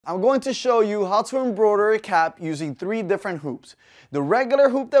I'm going to show you how to embroider a cap using 3 different hoops. The regular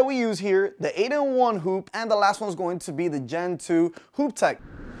hoop that we use here, the 8-in-1 hoop, and the last one is going to be the Gen 2 hoop tech.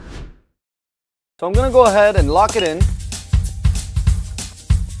 So I'm going to go ahead and lock it in.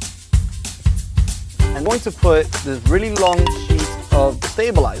 I'm going to put this really long sheet of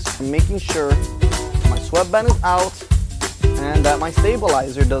stabilizer, making sure my sweatband is out and that my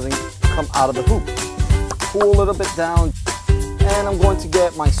stabilizer doesn't come out of the hoop. Pull a little bit down. And I'm going to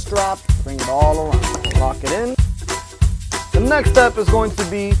get my strap, bring it all around, lock it in. The next step is going to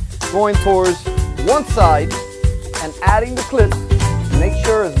be going towards one side and adding the clips to make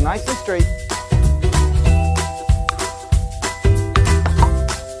sure it's nice and straight.